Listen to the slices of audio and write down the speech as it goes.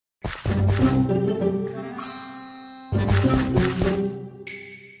Hey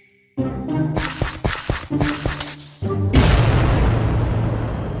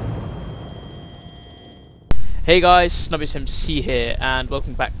guys, SnubbySMC here, and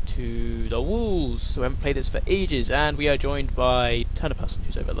welcome back to the Wolves. We haven't played this for ages, and we are joined by Turnerperson,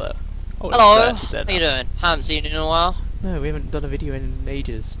 who's over there. Oh, hello, he's there how you doing? Haven't seen you in a while. No, we haven't done a video in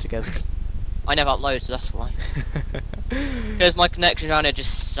ages together. I never upload, so that's why. Because my connection around here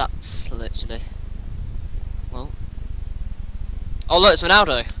just sucks, literally. Well. Oh look, it's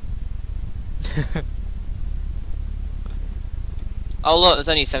Ronaldo. Oh look, there's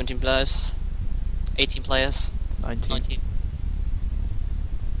only 17 players. 18 players. 19.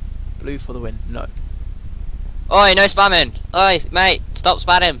 Blue for the win. No. Oi, no spamming. Oi, mate, stop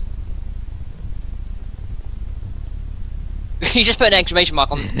spamming. You just put an exclamation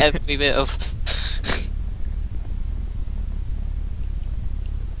mark on every bit of.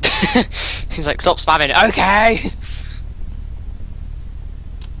 He's like, stop spamming. Okay.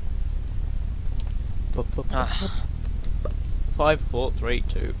 Five, 4, 3,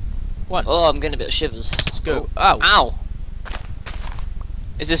 2, 1. Oh, I'm getting a bit of shivers. Let's go. Ow. Ow.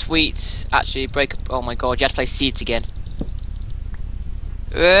 Is this wheat actually break? Oh my god, you have to play seeds again.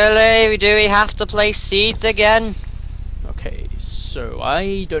 Really? Do we have to play seeds again? Okay, so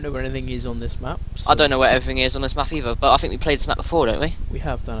I don't know where anything is on this map. So I don't know where everything is on this map either, but I think we played this map before, don't we? we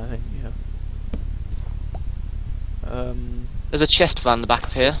have done, I think, yeah. There's a chest around the back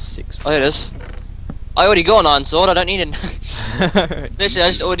of here. 6. Oh, it is. I already got an iron sword, I don't need it. Literally, I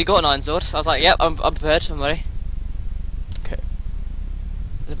just already got an iron sword. I was like, yep, I'm prepared, I'm ready. Okay.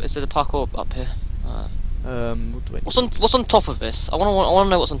 Is there a parkour up here? What do I need? What's on top of this? I wanna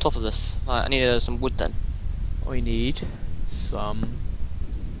know what's on top of this. Right, I need some wood then. I need some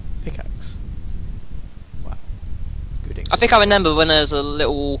pickaxe. Wow. Good English. I think I remember when there's a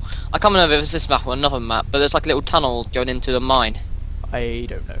little. I can't remember if it's this map or another map, but there's like a little tunnel going into the mine. I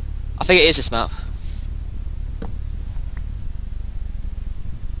don't know. I think it is this map.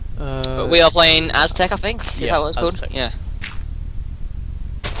 But we are playing Aztec, I think. Is yeah, that what it's called? Aztec. Yeah.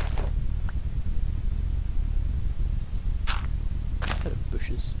 Hello,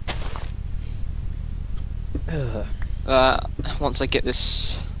 bushes. Once I get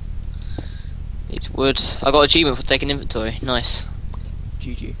this, it's wood. I got achievement for taking inventory. Nice.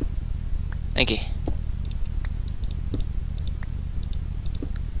 GG. Thank you.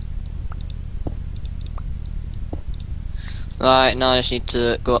 Right, now I just need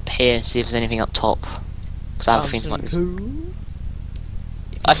to go up here and see if there's anything up top. Because I have a feeling like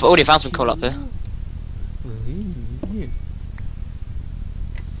I've already found some coal up here.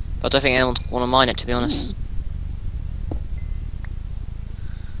 But I don't think anyone want to mine it, to be honest.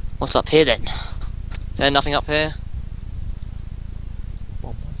 What's up here then? Is there nothing up here?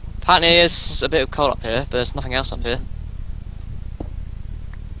 Apparently there's a bit of coal up here, but there's nothing else up here.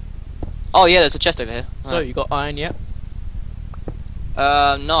 Oh yeah, there's a chest over here. So you got iron yet?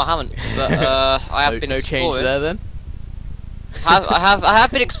 No, I haven't. But I have been no exploring. change there then. I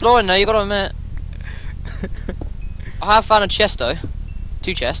have been exploring though. You got to admit. I have found a chest though,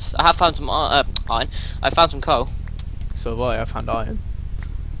 2 chests. I have found some iron. I found some coal. So have I found iron.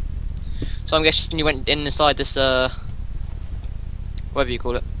 So I'm guessing you went inside this whatever you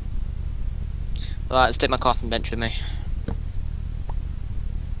call it. Right, let's take my crafting bench with me.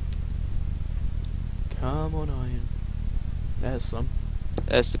 Come on, iron. There's some.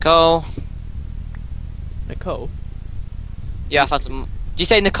 There's the coal. NiCoal? Yeah, I found some. Did you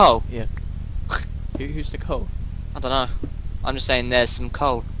say Nicole? Yeah. Who's NiCoal? I don't know. I'm just saying there's some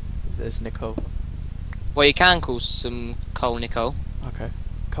coal. There's NiCoal. Well, you can call some coal Nicole. Okay.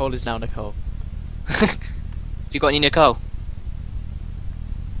 Coal is now NiCoal. You got any Nicole?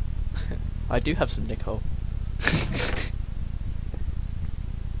 I do have some NiCoal.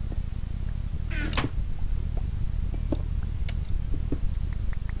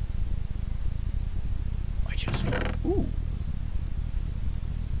 Ooh.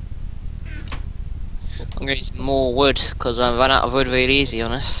 I'm gonna need some more wood because I ran out of wood really easy on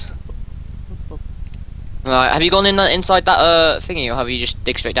this. Right, have you gone in inside that thingy, or have you just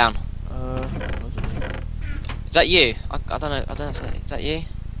dig straight down? Is that you? I don't know. I don't know if that, is that you.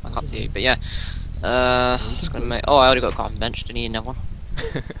 I can't see you, but yeah. Just gonna make. Oh, I already got a crafting bench. Don't need another one.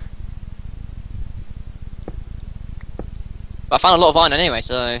 But I found a lot of iron anyway,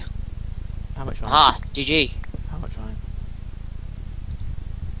 so. How much iron? Ah, GG. How much iron?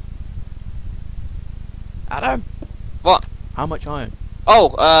 Adam! What? How much iron?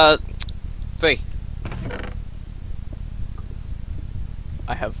 Oh, 3.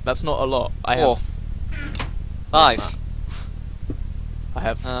 I have. That's not a lot. I 4. have 5. I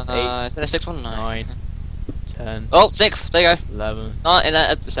have 8, is that a 6 1? No. 9, 10, Oh, 6. There you go. 11, 9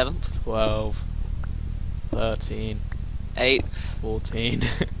 at the 7th. 12, 13, 8. 14.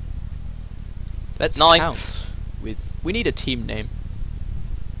 Let's 9. count with. We need a team name.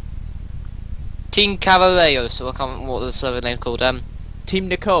 Team Caballero, so I can't remember what the server name called. Team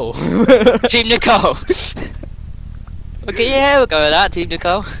NiCoal. Team NiCoal. Okay, yeah, we'll go with that. Team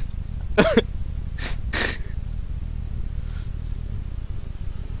NiCoal.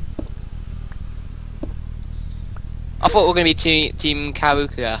 I thought we were gonna be Team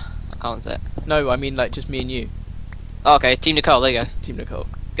Karuka. I can't say it. No, I mean like just me and you. Oh, okay, Team NiCoal. There you go. Team NiCoal.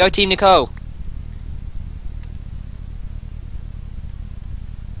 Go Team NiCoal.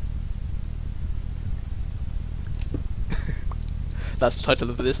 That's the title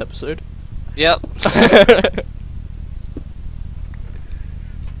of this episode. Yep.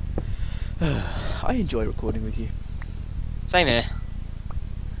 I enjoy recording with you. Same here.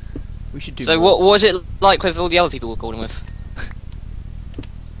 We should do. So more. what was it like with all the other people we're recording with?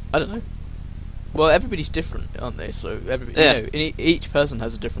 I don't know. Well, everybody's different, aren't they? So everybody, Yeah. you know, each person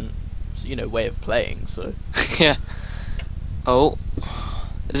has a different, way of playing. So Yeah. Oh.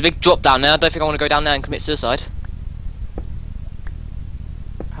 There's a big drop down there. I don't think I want to go down there and commit suicide.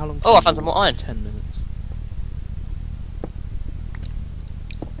 how long? Oh, I found some more iron. 10 minutes.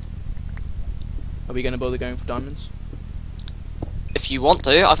 Are we going to bother going for diamonds? If you want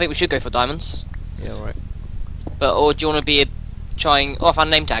to, I think we should go for diamonds. Yeah, alright. But or do you want to be trying? Oh, I found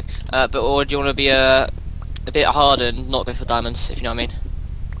a name tag. But or do you want to be a bit harder and not go for diamonds? If you know what I mean.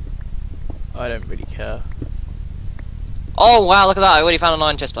 I don't really care. Oh wow, look at that! I already found an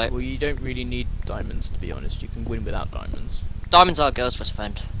iron chest plate. Well, you don't really need diamonds, to be honest. You can win without diamonds. Diamonds are a girl's best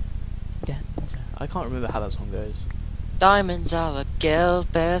friend. Yeah. I can't remember how that song goes. Diamonds are a girl's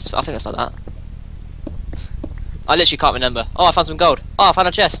best. I think it's like that. I literally can't remember. Oh, I found some gold. Oh, I found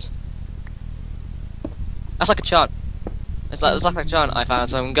a chest. That's like a chant. It's like a chant. I found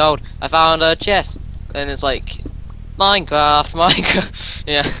some gold. I found a chest. And it's like Minecraft.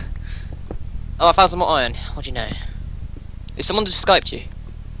 Yeah. Oh, I found some more iron. What do you know? Is someone just Skyped you?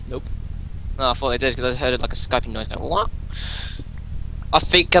 Nope. No, I thought they did because I heard like a Skyping noise. Going, what? I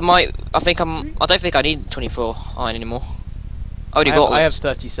don't think I need 24 iron anymore. I already got. I have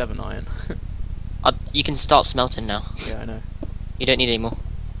 37 iron. You can start smelting now. Yeah, I know. You don't need any more.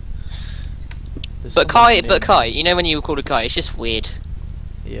 There's But someone Kai, in- you know when you record a Kai, it's just weird.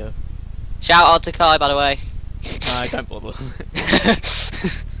 Yeah. Shout out to Kai, by the way. I don't bother.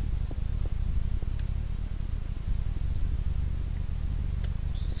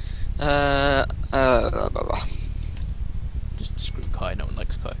 Just screw Kai. No one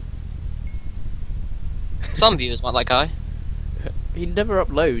likes Kai. Some viewers might like Kai. He never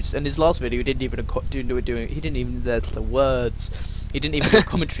uploads, and his last video he didn't even he didn't even the words. He didn't even do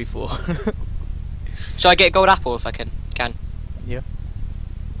commentary for. Should I get a gold apple if I can? Yeah.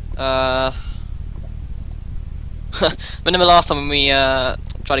 Remember last time when we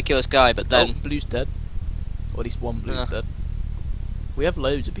tried to kill this guy, but then Oh, blue's dead. Or at least one blue's dead. We have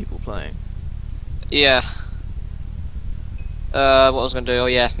loads of people playing. yeah. What I was gonna do? Oh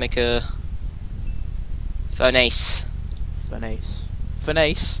yeah, make a furnace.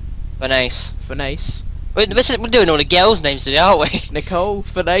 Furnace. We're doing all the girls' names today, aren't we? NiCoal.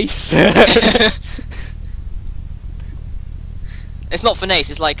 Furnace. It's not Furnace,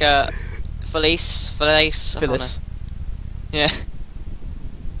 it's like Felice. I don't know. Phyllis. Yeah.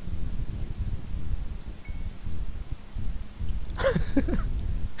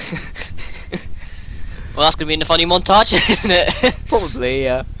 Well, that's gonna be in the funny montage, isn't it? Probably,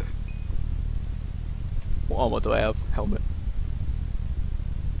 yeah. What armor do I have? Helmet.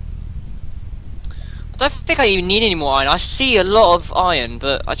 I don't think I even need any more iron. I see a lot of iron,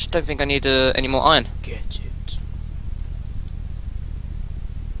 but I just don't think I need any more iron. Get it.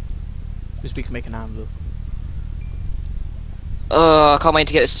 Because we can make an anvil. I can't wait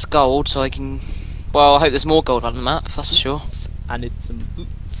to get this gold so I can. Well, I hope there's more gold on the map. That's for sure. And it's some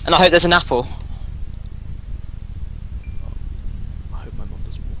boots. And I hope there's an apple. I hope my mum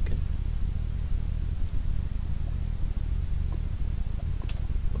doesn't walk in.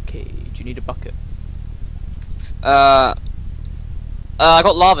 Okay, do you need a bucket? I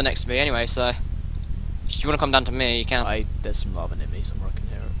got lava next to me anyway, so if you want to come down to me, you can. There's some lava near me, somewhere I can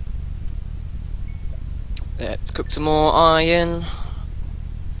hear it. Let's cook some more iron.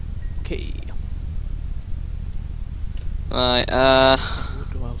 Okay. Right,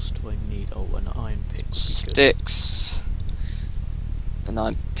 What else do I need? Oh, an iron pick would be good. sticks. An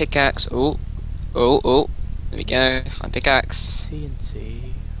iron pickaxe. Oh. There we go. Iron pickaxe.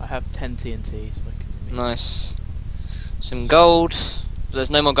 TNT. I have 10 TNT, so I can make Nice. Some gold. But there's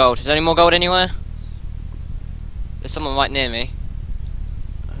no more gold. Is there any more gold anywhere? There's someone right near me.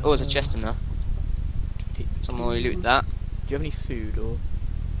 Oh, there's a chest in there. Someone will loot that. Do you have any food or?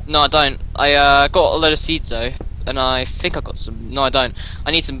 No, I don't. I got a load of seeds though, and I think I got some. No, I don't.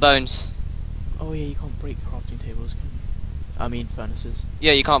 I need some bones. Oh yeah, you can't break crafting tables, can you? I mean furnaces.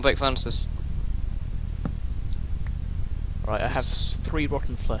 Yeah, you can't break furnaces. Right, I have 3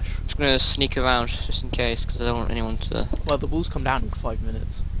 rotten flesh. I'm just gonna sneak around just in case, because I don't want anyone to. Well, the walls come down in 5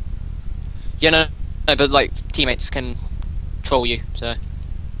 minutes. Yeah, no, but like teammates can troll you. So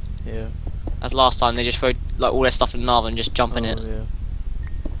Yeah. as last time, they just throw like all their stuff in lava and just jump in it. Yeah.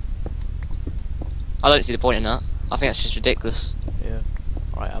 I don't see the point in that. I think that's just ridiculous. Yeah.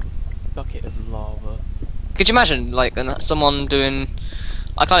 Right, I have a bucket of lava. Could you imagine like someone doing?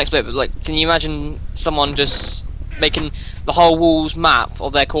 I can't explain it, but like, can you imagine someone just making the whole walls map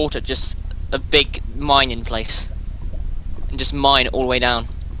of their quarter just a big mining place, and just mine it all the way down?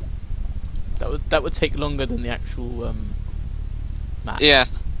 That would take longer than the actual map. Yeah,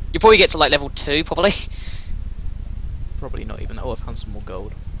 you probably get to like level 2 probably. Probably not even. Oh, I found some more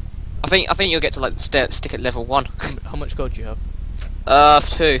gold. I think you'll get to like stick at level 1. How much gold do you have?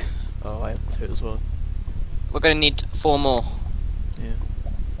 2. Oh, I have 2 as well. We're gonna need 4 more. Yeah.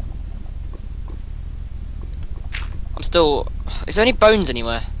 I'm still. Is there any bones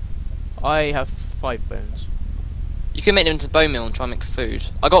anywhere? I have 5 bones. You can make them into bone meal and try and make food.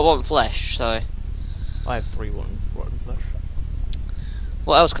 I got 1 flesh, so. I have 3 rotten flesh.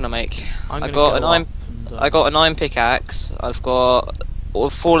 What else can I make? I'm I gonna got go an up iron. and, I got an iron pickaxe. I've got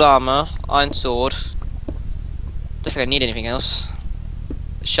full armor, iron sword. Don't think I need anything else.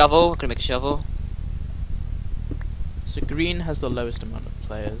 A shovel. I'm gonna make a shovel. So green has the lowest amount of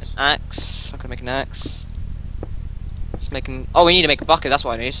players. Axe. I'm gonna make an axe. Just making. Oh, we need to make a bucket. That's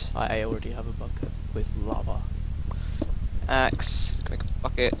what I need. I already have a bucket with lava. Axe. Make a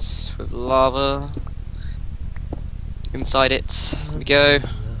bucket with lava. Inside it. Here we go.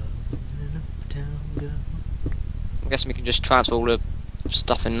 I'm guessing we can just transfer all the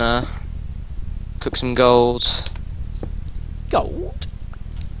stuff in there. Cook some gold. Gold?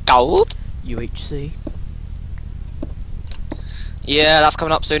 Gold? UHC. Yeah, that's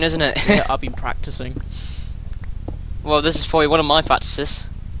coming up soon, isn't it? Yeah, I've been practicing. Well, this is probably one of my practices.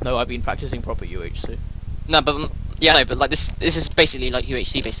 No, I've been practicing proper UHC. No, but yeah, no, but like this is basically like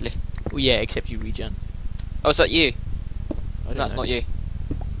UHC, basically. Well, yeah, except you regen. Oh, is that you? I don't That's know. not you.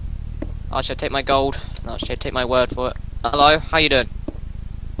 I shall take my gold. I shall take my word for it. Hello, how you doing?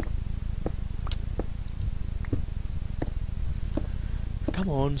 Come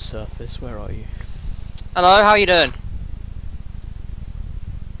on, surface, where are you? Hello, how you doing?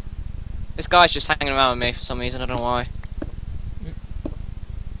 This guy's just hanging around with me for some reason, I don't know why.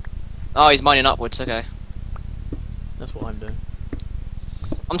 Oh, he's mining upwards, okay. That's what I'm doing.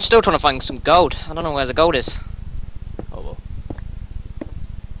 I'm still trying to find some gold. I don't know where the gold is. Oh well.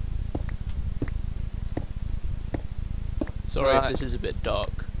 Sorry Right. if this is a bit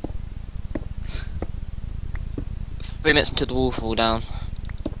dark. 3 minutes until the wall fall down.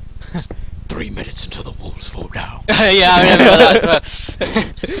 3 minutes until the walls fall down. Yeah, I remember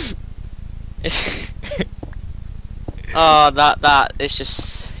that. Oh, that it's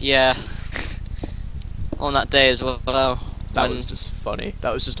just yeah. On that day as well. That was just funny.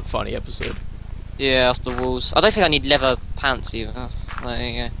 That was just a funny episode. Yeah, off the walls. I don't think I need leather pants either. There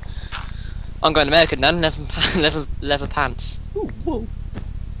you go. I'm going American then. Leather pants. Ooh, whoa.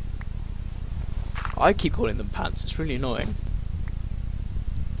 I keep calling them pants. It's really annoying.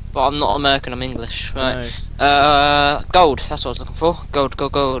 But I'm not American. I'm English. Right. No. Gold. That's what I was looking for. Gold.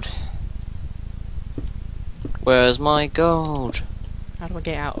 Gold. Where's my gold? How do I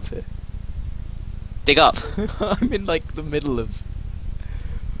get out of here? Dig up. I'm in like the middle of.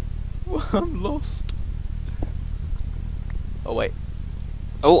 I'm lost. Oh wait,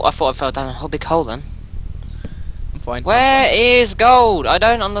 Oh, I thought I fell down a whole big hole then. I'm fine. Where is gold? I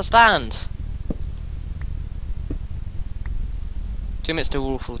don't understand. 2 minutes till the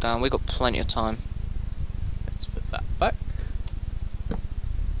wall fall down. We've got plenty of time. Let's put that back.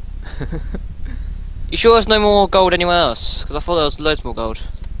 You sure there's no more gold anywhere else? Because I thought there was loads more gold.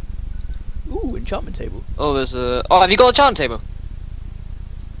 Ooh, enchantment table. Oh, there's a. Oh, have you got a chant table?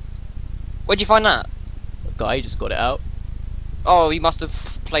 Where'd you find that? A guy just got it out. Oh, you must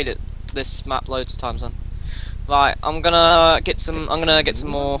have played it this map loads of times then. Right, I'm gonna get some. I'm gonna get some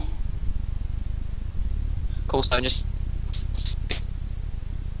more cobblestone. Just.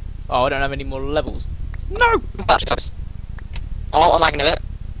 Oh, I don't have any more levels. No. Oh, I'm lagging a bit.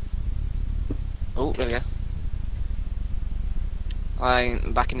 Oh, there we go.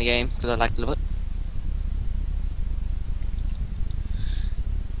 I'm back in the game because I lagged a little bit.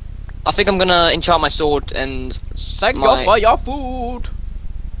 I think I'm gonna enchant my sword and Thank you for your food.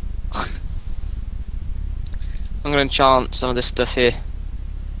 I'm gonna enchant some of this stuff here.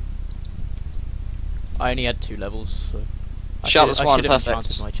 I only had 2 levels, so Sharpness 1, I should have perfect.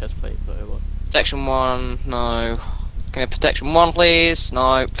 enchanted my chest plate, but oh well. Protection 1, no. Can I protection 1 please?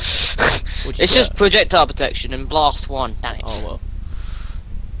 No. What'd you It's get? just projectile protection and blast 1, damn it. Oh well.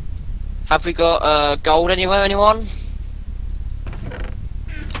 Have we got gold anywhere, anyone?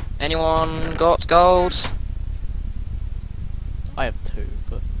 Anyone got gold? I have 2,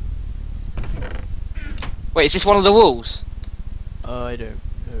 but Wait, is this one of the walls? I don't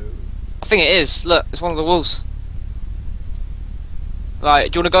know. I think it is. Look, it's one of the walls.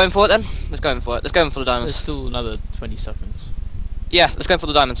 Right, do you want to go in for it then? Let's go in for it. Let's go in for the There's diamonds. still another 20 seconds. Yeah, let's go in for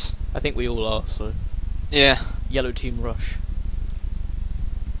the diamonds. I think we all are, so. Yeah. Yellow team rush.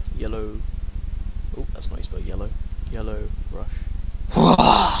 Yellow. Oh, that's not how you spell yellow. Yellow rush.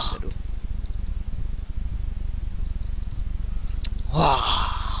 Wow. Middle. Wow.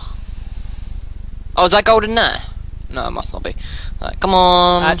 Oh, is that gold in there? No, it must not be. Right, come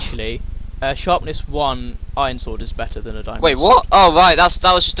on. Actually, sharpness 1 iron sword is better than a diamond. Wait, what? Oh, right. That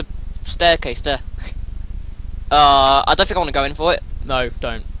was just a staircase there. I don't think I want to go in for it. No,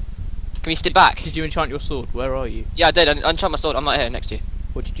 don't. Can we step back? Did you enchant your sword? Where are you? Yeah, I did. I enchant my sword. I'm right here next to you.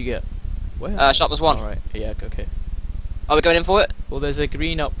 What did you get? Where? Sharpness 1. Alright, yeah, okay. Are we going in for it? Well, there's a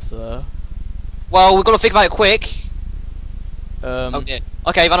green up there. Well, we've got to think about it quick. Oh yeah.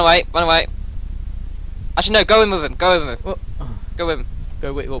 Okay, run away. Run away. Actually, no. Go in with him. Go in with him. What? Go with him.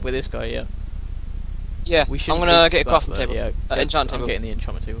 Go with this guy, yeah. Yeah. We I'm shouldn't gonna go get a back crafting there, table. Yeah, Enchant I'm table. getting the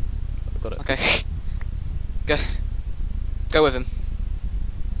enchantment table. I've got it. Okay. Go. Go with him.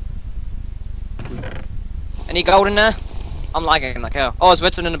 Any gold in there? I'm lagging like hell. Oh, there's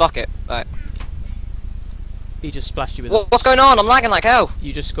redstone in the bucket. Right. He just splashed you with What's going on? I'm lagging like hell.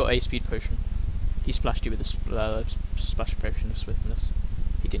 You just got a speed potion. He splashed you with a splash potion of swiftness.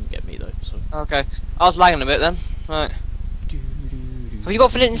 He didn't get me though, so. Okay. I was lagging a bit then. Right. Have you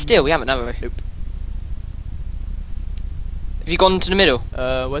got flint and steel? We haven't, have we? Nope. Have you gone into the middle?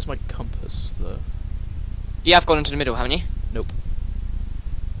 Where's my compass though? You have gone into the middle, haven't you? Nope.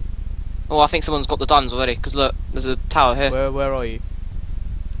 Oh, I think someone's got the diamonds already. Cause look, there's a tower here. Where are you?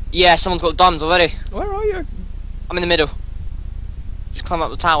 Yeah, someone's got the diamonds already. Where are you? I'm in the middle. Just climb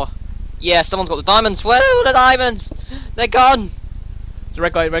up the tower. Yeah, someone's got the diamonds. Where are the diamonds? They're gone. It's a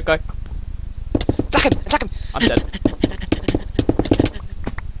red guy, red guy. Attack him! Attack him! I'm dead.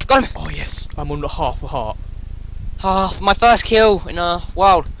 Got him! Oh yes, I'm on half a heart. Ah, my first kill in a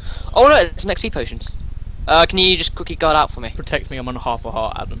while. Oh look, there's some XP potions. Can you just quickly guard out for me? Protect me, I'm on half a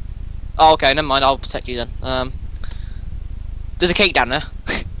heart, Adam. Oh, okay, never mind. I'll protect you then. There's a cake down there.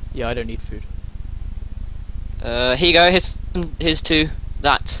 Yeah, I don't need food. Here you go. Here's to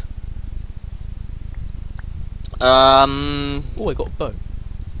that. Oh, I got a bow. Do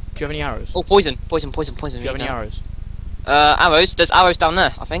you have any arrows? Oh, poison. Poison. Poison. Poison. Do you have any arrows? Arrows. There's arrows down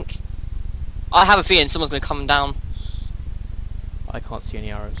there, I think. I have a feeling someone's gonna come down. I can't see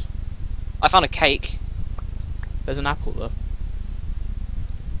any arrows. I found a cake. There's an apple though.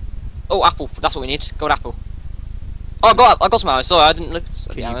 Oh, apple. That's what we need. Gold apple. Oh, I got some arrows. Sorry, I didn't look at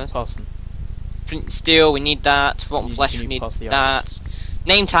Can the you arrows. pass them? Flint and steel. We need that. Rotten Can flesh. you We need pass the that.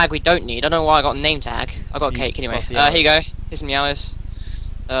 Name tag. We don't need. I don't know why I got a name tag. I got a Can you cake anyway. pass the Here you go. Here's some arrows.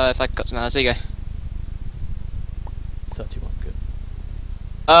 If I cut some arrows, there you go. 31, good.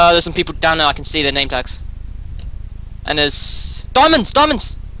 There's some people down there. I can see their name tags. And there's diamonds.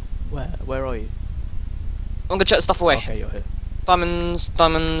 Diamonds. Where are you? I'm gonna chuck the stuff away. Okay, you're here. Diamonds,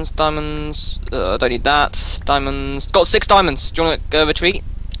 diamonds, diamonds. Don't need that. Diamonds. Got 6 diamonds. Do you want to retreat?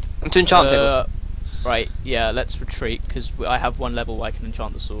 I'm 2 enchant tables. Right, yeah, let's retreat, because I have 1 level where I can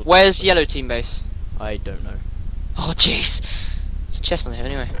enchant the sword. Where's yellow team base? I don't know. Oh jeez. There's a chest on here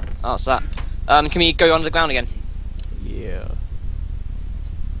anyway. Oh, what's that? Can we go underground again? Yeah.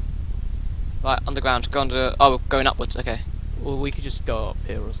 Right, underground. Go under. Oh, we're going upwards. Okay. Or we could just go up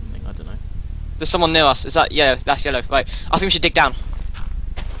here or something, I don't know. There's someone near us. Is that yellow? That's yellow. Right. I think we should dig down.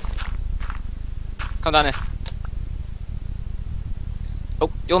 Come down here.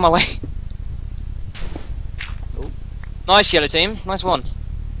 Oh, you're on my way. Oh. Nice yellow team. Nice one.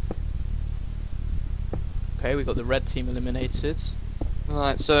 Okay, we got the red team eliminated.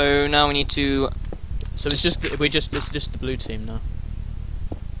 Right. So now we need to. So it's just the blue team now.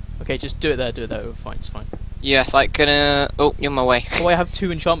 Okay, just do it there, we're fine, it's fine. Yeah. Like gonna. Oh, you're on my way. Oh, I have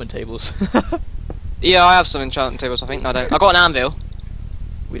 2 enchantment tables. Yeah, I have some enchantment tables. I think. No, I don't. I got an anvil.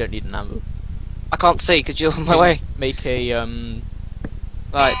 We don't need an anvil. I can't see because you're on my way. Make a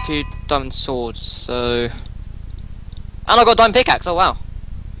Right, 2 diamond swords. So. And I got a diamond pickaxe. Oh wow.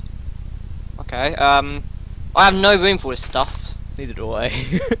 Okay. I have no room for this stuff. Neither do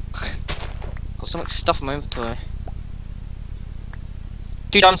I. Got so much stuff in my inventory.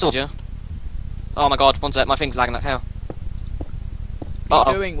 2 diamond swords, yeah. Oh my god, one sec, my thing's lagging like hell. What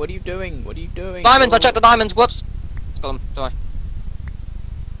are you doing? What are you doing? What are you doing? Diamonds! Oh. I checked the diamonds. Whoops. Got them. Sorry.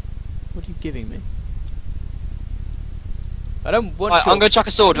 What are you giving me? I don't want. Right, I'm gonna chuck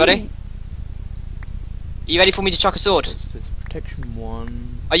a sword. Ready? Are you ready for me to chuck a sword? There's protection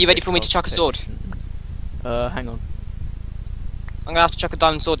 1. Are you ready for me to chuck a sword? Hang on. I'm gonna have to chuck a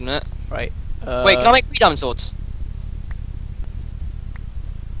diamond sword in a minute. Right. Wait, can I make 3 diamond swords?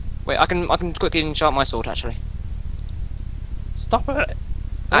 Wait, I can quickly enchant my sword actually. Stop it!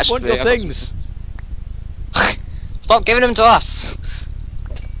 I Actually, want your I got things. Stop giving them to us.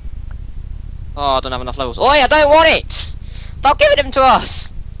 Oh, I don't have enough levels. Oh, yeah, I don't want it. Stop giving them to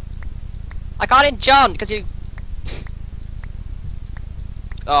us. I can't enchant because you.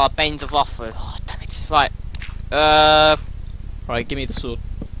 Oh, Banes of Lothwood. Oh, damn it. Right. Right, give me the sword.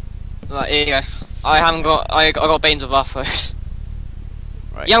 Right, here you go. I haven't got. I got Banes of Lothwood.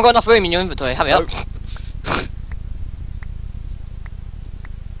 Right. You haven't got enough room in your inventory, have you? Nope.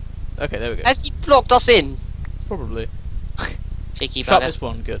 Okay, there we go. Has he blocked us in? Probably. Cheeky Shut bugger. this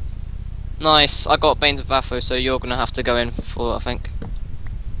one, good. Nice. I got Banes of Lothwood, so you're gonna have to go in for it, I think.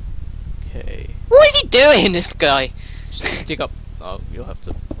 Okay. What is he doing, this guy? Just dig up. Oh, you'll have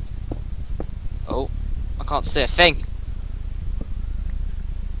to. Oh, I can't see a thing.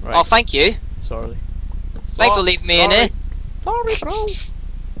 Right. Oh, thank you. Sorry. Thanks for leaving me in here. Sorry, bro. Oh,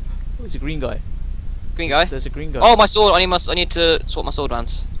 there's a green guy. Green guy. There's a green guy. Oh, my sword. I need to sort my sword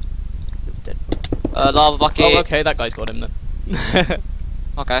rounds. Dead. Lava bucket. Oh, okay, that guy's got him then.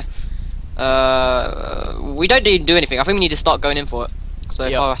 Okay. We don't need to do anything. I think we need to start going in for it. So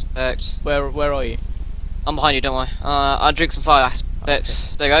Yep. fire aspect. Where are you? I'm behind you, don't worry. I'll drink some fire aspect.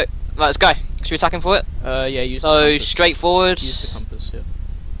 Okay. There you go. Right, let's go. Should we attack him for it? Yeah, use the So compass. straight forward. Use the compass, yeah.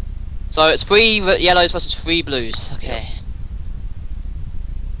 So it's 3 yellows versus 3 blues. Okay.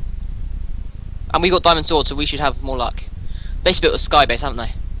 And we got diamond sword, so we should have more luck. They built a sky base, haven't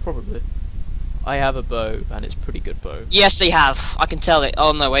they? Probably. I have a bow, and it's a pretty good bow. Yes, they have. I can tell it.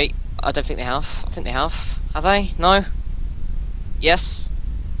 Oh no, wait. I don't think they have. I think they have. Have they? No. Yes.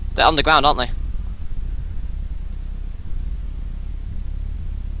 They're underground, aren't they?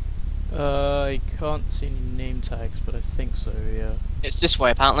 I can't see any name tags, but I think so, yeah. It's this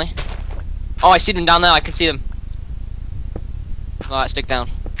way, apparently. Oh, I see them down there. I can see them. Alright, stick down.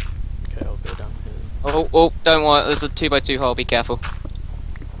 Okay, I'll go down here. Oh, oh, don't worry. There's a 2x2 hole. Be careful.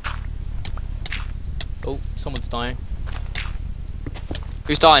 Oh, someone's dying.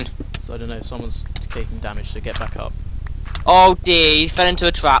 Who's dying? So I don't know, someone's taking damage, so get back up. Oh dear, he fell into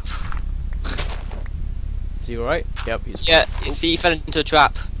a trap. Is he alright? Yep, he's... Yeah, see, he fell into a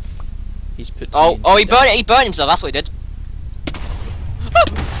trap. He's put... Oh, TNT oh, he down. burned it. He burned himself. That's what he did.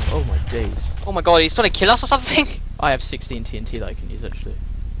 Oh my days. Oh my god, he's trying to kill us or something. I have 16 TNT that I can use, actually.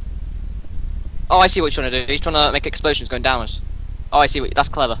 Oh, I see what he's trying to do. He's trying to make explosions going downwards. Oh, I see what. That's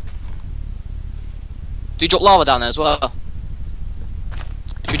clever. Do you drop lava down there as well?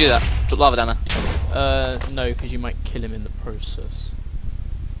 Do we do that? Drop lava down there. No, because you might kill him in the process.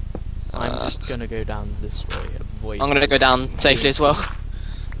 I'm just gonna go down this way, avoid... I'm gonna go down safely as well.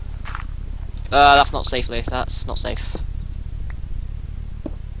 That's not safely. That's not safe.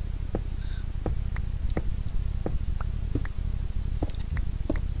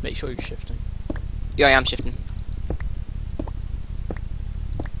 Make sure you're shifting. Yeah, I am shifting.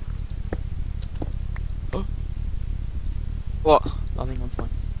 Oh. What? Nothing, I'm fine.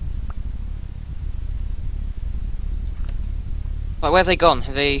 Like, where have they gone?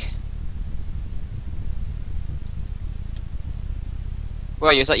 Have they... Where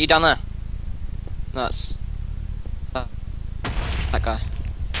are you? Is that you down there? No, that's... that guy.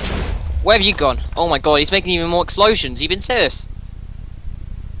 Where have you gone? Oh my god, he's making even more explosions. You been serious?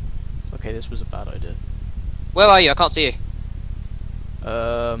 Okay, this was a bad idea. Where are you? I can't see you.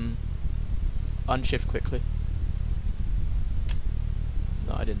 Unshift quickly.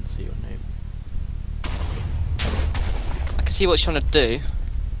 No, I didn't see your name. I can see what he's trying to do.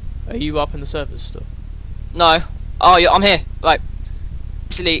 Are you up in the servers still? No. Oh, yeah, I'm here. Like,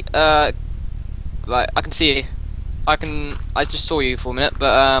 basically, like, I can see you. I just saw you for a minute,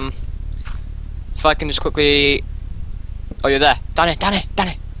 but, if I can just quickly... Oh, you're there. Down here, down here, down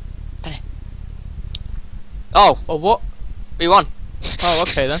here. Down here. Oh, Oh, what? we won. Oh,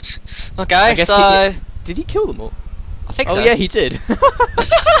 okay then. Okay, I guess so... Did he kill them all? I think Oh so. yeah, he did.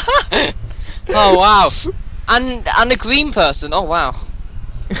 Oh, wow. And the green person, oh, wow.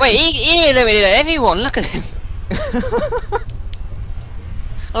 Wait, he eliminated everyone, look at him.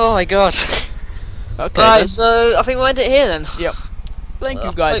 Oh my god. Okay. Right, Then. so I think we'll end it here then. Yep. Thank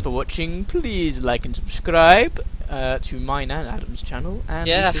you guys for watching. Please like and subscribe to mine and Adam's channel, and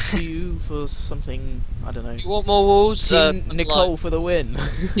Yeah. we shall see you for something, I don't know. You want more walls? Team NiCoal for the win.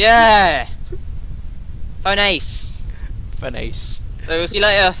 Yeah! Phone ace. Fun ace. So we'll see you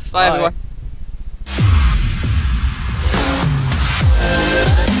later. Bye. Bye. Everyone.